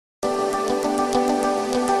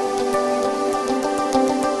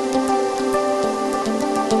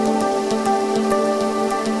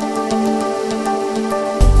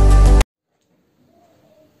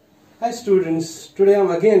students, today I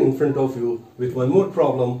am again in front of you with one more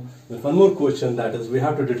problem, with one more question, that is we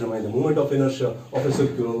have to determine the moment of inertia of a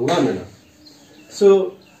circular lamina.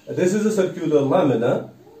 So this is a circular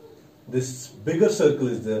lamina, this bigger circle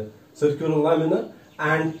is the circular lamina,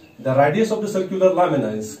 and the radius of the circular lamina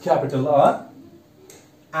is capital R,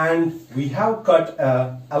 and we have cut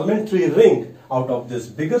an elementary ring out of this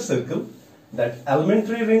bigger circle. That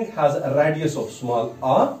elementary ring has a radius of small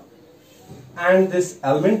r, and this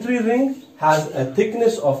elementary ring has a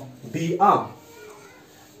thickness of dr,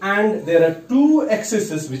 and there are two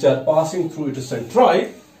axes which are passing through its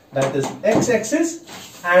centroid, that is x-axis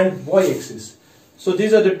and y-axis. So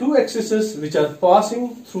these are the two axes which are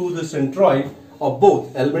passing through the centroid of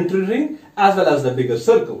both elementary ring as well as the bigger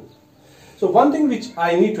circle. So one thing which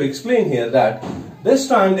I need to explain here, that this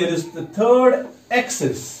time there is the third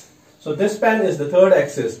axis. So this pen is the third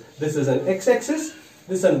axis. This is an x-axis,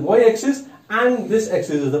 this is an y-axis, and this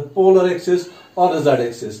axis is the polar axis or the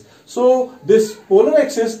z-axis. So this polar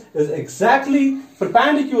axis is exactly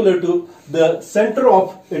perpendicular to the center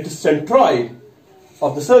of its centroid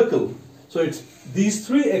of the circle. So these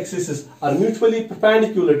three axes are mutually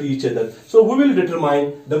perpendicular to each other. So we will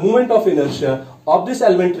determine the moment of inertia of this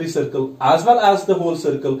elementary circle as well as the whole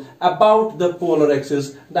circle about the polar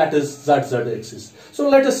axis, that is z axis. So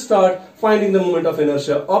let us start finding the moment of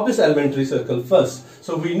inertia of this elementary circle first.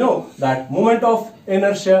 So we know that moment of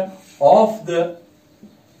inertia of the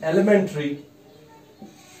elementary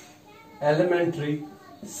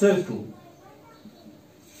circle,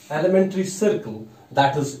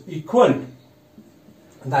 that is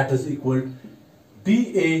equal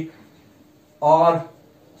dA r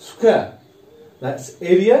square. That's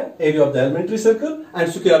area of the elementary circle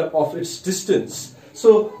and square of its distance.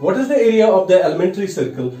 So what is the area of the elementary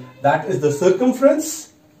circle? That is the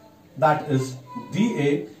circumference, that is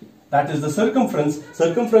dA, that is the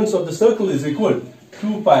circumference of the circle is equal to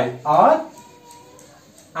 2 pi r,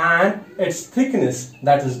 and its thickness,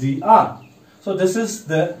 that is dr. So this is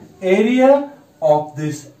the area of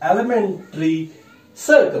this elementary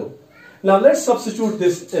circle. Now let's substitute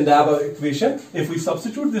this in the above equation. If we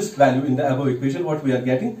substitute this value in the above equation, what we are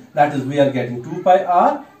getting? That is, we are getting 2 pi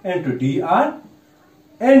r into dr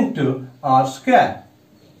into r square.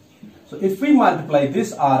 So if we multiply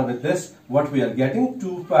this r with this, what we are getting?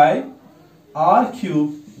 2 pi r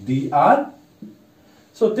cube dr.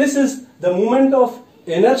 So this is the moment of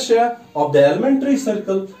inertia of the elementary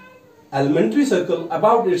circle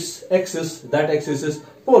about its axis, that axis is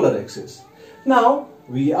polar axis. Now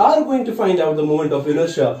we are going to find out the moment of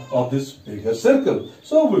inertia of this bigger circle.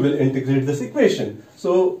 So we will integrate this equation.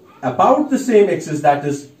 So about the same axis, that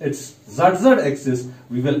is its z axis,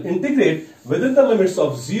 we will integrate within the limits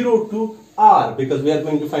of 0 to r, because we are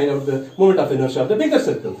going to find out the moment of inertia of the bigger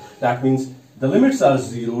circle. That means the limits are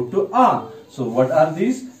 0 to r. So what are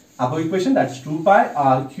these? Above equation, that's 2 pi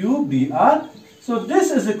r cube dr. So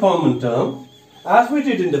this is a common term. As we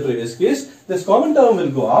did in the previous case, this common term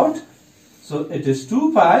will go out. So it is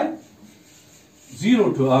 2 pi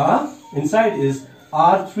 0 to r, inside is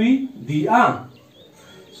r3 dr.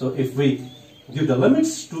 So if we give the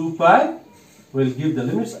limits 2 pi, we'll give the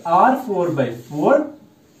limits r4 by 4,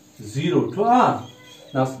 0 to r.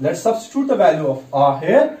 Now let's substitute the value of r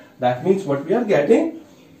here. That means what we are getting,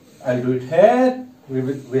 I'll do it here,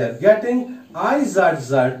 we are getting Izz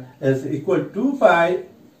is equal to 2 pi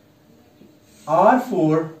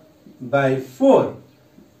r4 by 4.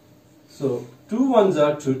 So 2 ones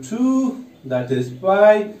are 2, that is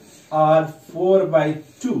pi r4 by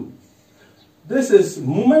 2. This is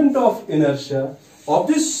moment of inertia of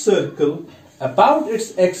this circle about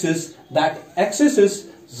its axis, that axis is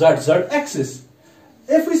z axis.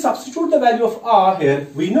 If we substitute the value of r here,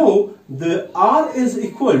 we know the r is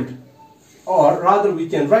equal, or rather we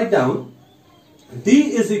can write down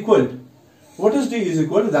d is equal. What is d is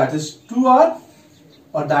equal? That is 2r,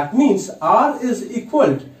 or that means r is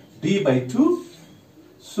equal to d by 2.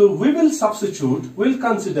 So we will substitute, we'll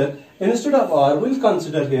consider, instead of r, we'll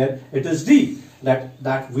consider here it is d.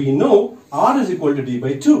 That we know r is equal to d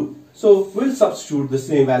by 2. So we'll substitute the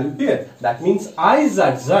same value here. That means Izz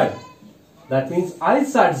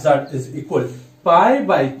is equal to pi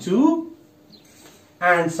by 2,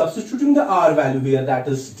 and substituting the r value here, that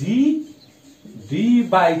is d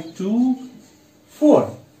by 2,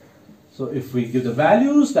 4. So if we give the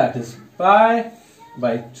values, that is pi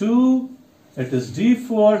by 2, it is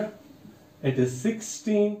d4, it is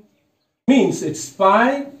 16, means it's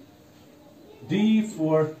pi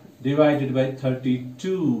d4 divided by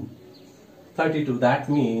 32. That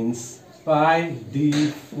means pi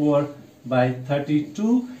d4 by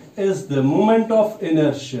 32 is the moment of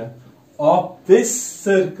inertia of this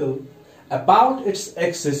circle about its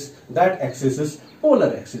axis, that axis is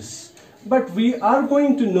polar axis. But we are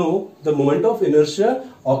going to know the moment of inertia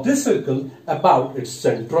of this circle about its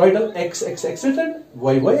centroidal x-axis and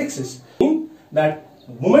y-y axis. That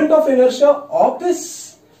moment of inertia of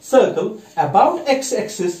this circle about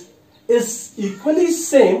x-axis is equally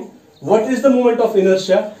same. What is the moment of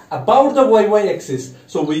inertia about the y-y axis?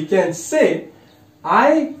 So we can say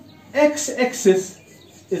I-x-axis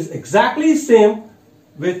is exactly same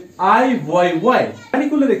with I-y-y.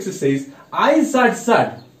 Particular axis says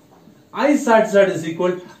I-z-z. I-z-z is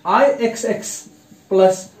equal to I-x-x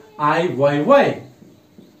plus I-y-y.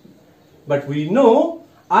 But we know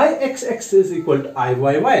I-x-x is equal to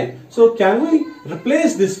I-y-y. So can we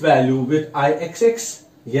replace this value with I-x-x?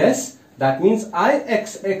 Yes. That means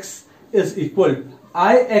I-x-x is equal to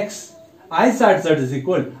I-z-z is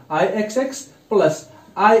equal to I-x-x plus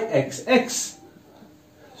I-x-x.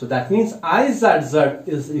 So that means I-z-z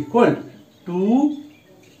is equal to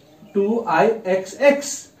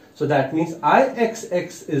 2I-x-x. So that means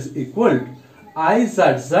I-x-x is equal to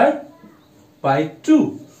I-z-z by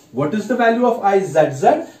 2. What is the value of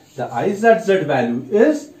I-z-z? The I-z-z value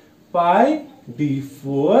is pi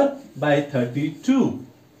d4 by 32.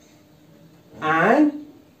 And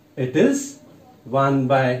it is 1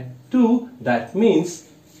 by 2. That means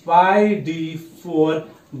pi d4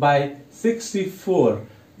 by 64.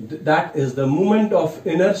 That is the moment of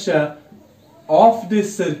inertia of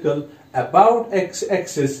this circle about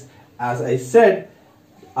x-axis. As I said,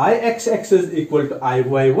 I-x-x is equal to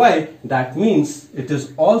I-y-y. That means it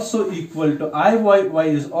is also equal to I-y-y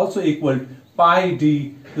is also equal to pi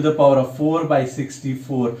d to the power of 4 by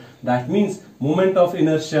 64. That means moment of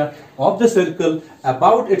inertia of the circle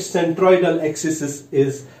about its centroidal axis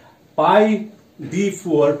is pi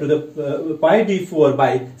d4 to the pi d4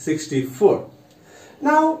 by 64.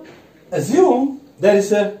 Now assume there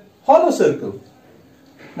is a hollow circle.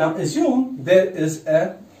 Now assume there is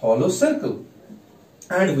a hollow circle,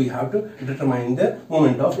 and we have to determine the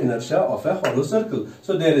moment of inertia of a hollow circle.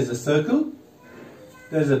 So there is a circle,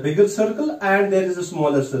 there is a bigger circle, and there is a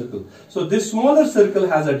smaller circle. So this smaller circle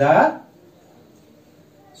has a dia,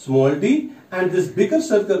 small d, and this bigger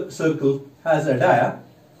circle has a dia,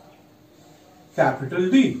 capital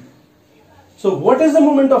D. So what is the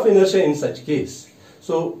moment of inertia in such case?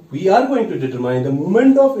 So we are going to determine the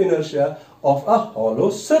moment of inertia of a hollow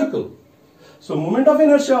circle. So moment of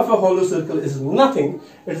inertia of a hollow circle is nothing.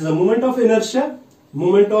 It is the moment of inertia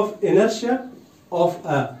of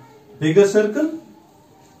a bigger circle.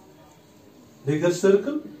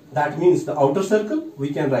 That means the outer circle. We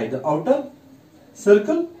can write the outer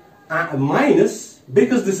circle minus,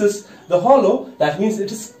 because this is the hollow, that means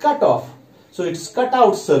it is cut off. So it is cut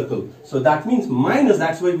out circle. So that means minus,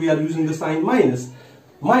 that's why we are using the sign minus.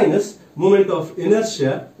 Minus moment of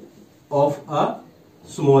inertia of a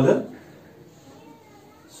smaller,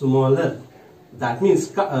 that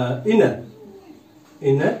means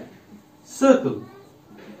inner circle.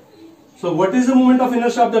 So what is the moment of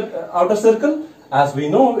inertia of the outer circle? As we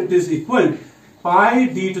know, it is equal to pi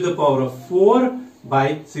d to the power of 4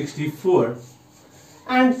 by 64.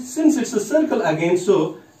 And since it's a circle again,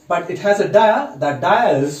 so but it has a dia, that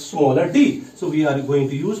dia is smaller d. So we are going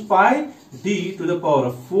to use pi d to the power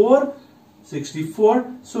of 4, 64.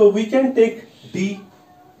 So we can take d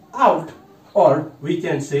out, or we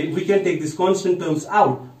can say, we can take these constant terms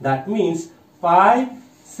out. That means pi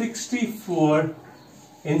 64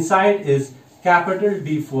 inside is capital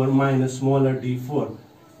D4 minus smaller d4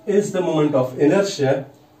 is the moment of inertia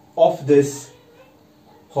of this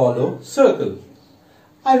hollow circle.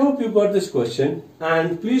 I hope you got this question,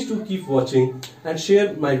 and please do keep watching and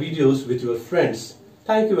share my videos with your friends.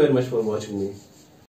 Thank you very much for watching me.